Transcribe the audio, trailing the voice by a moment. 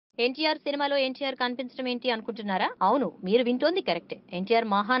ఎన్టీఆర్ సినిమాలో ఎన్టీఆర్ కనిపించడం ఏంటి అనుకుంటున్నారా? అవును, మీరు వింటోంది కరెక్టే. ఎన్టీఆర్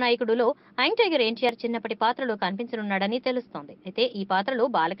మహానాయకుడులో యంగ్ టైగర్ ఎన్టీఆర్ చిన్నప్పటి పాత్రలో కనిపించనున్నాడని తెలుస్తోంది. అయితే ఈ పాత్రలో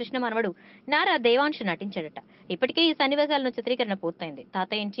బాలకృష్ణ మనవడు నారా దేవాంశ్ నటించాడట. ఇప్పటికే ఈ సన్నివేశాలను చిత్రీకరణ పూర్తయింది.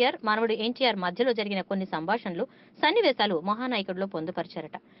 తాత ఎన్టీఆర్, మనవడు ఎన్టీఆర్ మధ్యలో జరిగిన కొన్ని సంభాషణలు, సన్నివేశాలు మహానాయకుడులో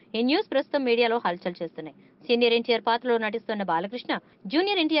పొందుపరిచారట. ఈ న్యూస్ ప్రస్తుతం మీడియాలో హల్చల్ చేస్తున్నాయి. సీనియర్ ఎన్టీఆర్ పాత్రలో నటిస్తున్న బాలకృష్ణ,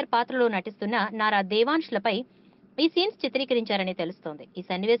 జూనియర్ ఎన్టీఆర్ పాత్రలో నటిస్తున్న నారా దేవాంశ్లపై ఈ సీన్స్ చిత్రీకరించారని తెలుస్తోంది. ఈ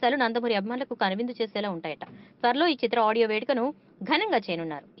సన్నివేశాలు నందమూరి అభిమానులకు కనువిందు చేసేలా ఉంటాయట. త్వరలో ఈ చిత్ర ఆడియో వేడుకను ఘనంగా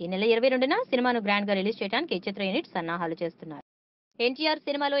చేయనున్నారు. ఈ నెల 22న సినిమాను గ్రాండ్ గా రిలీజ్ చేయడానికి ఈ చిత్ర యూనిట్ సన్నాహాలు చేస్తున్నారు. ఎన్టీఆర్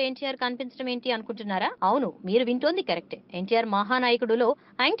సినిమాలో ఎన్టీఆర్ కనిపించడం ఏంటి అనుకుంటున్నారా? అవును, మీరు వింటోంది కరెక్టే. ఎన్టీఆర్ మహానాయకుడులో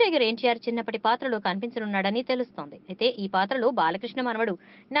యంగ్ టైగర్ ఎన్టీఆర్ చిన్నప్పటి పాత్రలో కనిపించనున్నాడని తెలుస్తోంది. అయితే ఈ పాత్రలో బాలకృష్ణ మనవడు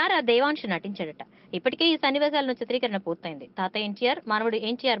నారా దేవాంశ్ నటించాడట. ఇప్పటికే ఈ సన్నివేశాలను చిత్రీకరణ పూర్తయింది. తాత ఎన్టీఆర్, మనవడు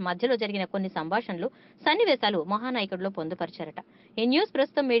ఎన్టీఆర్ మధ్యలో జరిగిన కొన్ని సంభాషణలు, సన్నివేశాలు మహానాయకుడులో పొందుపరిచారట. ఈ న్యూస్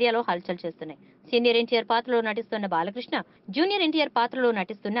ప్రస్తుతం మీడియాలో హల్చల్ చేస్తున్నాయి. సీనియర్ ఎన్టీఆర్ పాత్రలో నటిస్తున్న బాలకృష్ణ, జూనియర్ ఎన్టీఆర్ పాత్రలో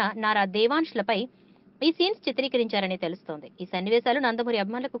నటిస్తున్న నారా దేవాంశ్లపై ఈ సీన్స్ చిత్రీకరించారని తెలుస్తోంది. ఈ సన్నివేశాలు నందమూరి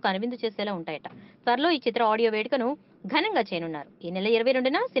అభిమానులకు కనువిందు చేసేలా ఉంటాయట. త్వరలో ఈ చిత్ర ఆడియో వేడుకను ఘనంగా చేయనున్నారు. ఈ నెల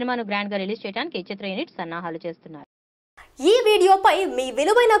 22న సినిమాను గ్రాండ్ గా రిలీజ్ చేయడానికి ఈ చిత్ర యూనిట్ సన్నాహాలు చేస్తున్నారు. ఈ వీడియోపై మీ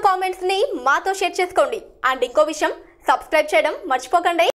విలువైన కామెంట్స్ ని మాతో షేర్ చేసుకోండి. అండ్ ఇంకో విషయం, సబ్స్క్రైబ్ చేయడం మర్చిపోకండి.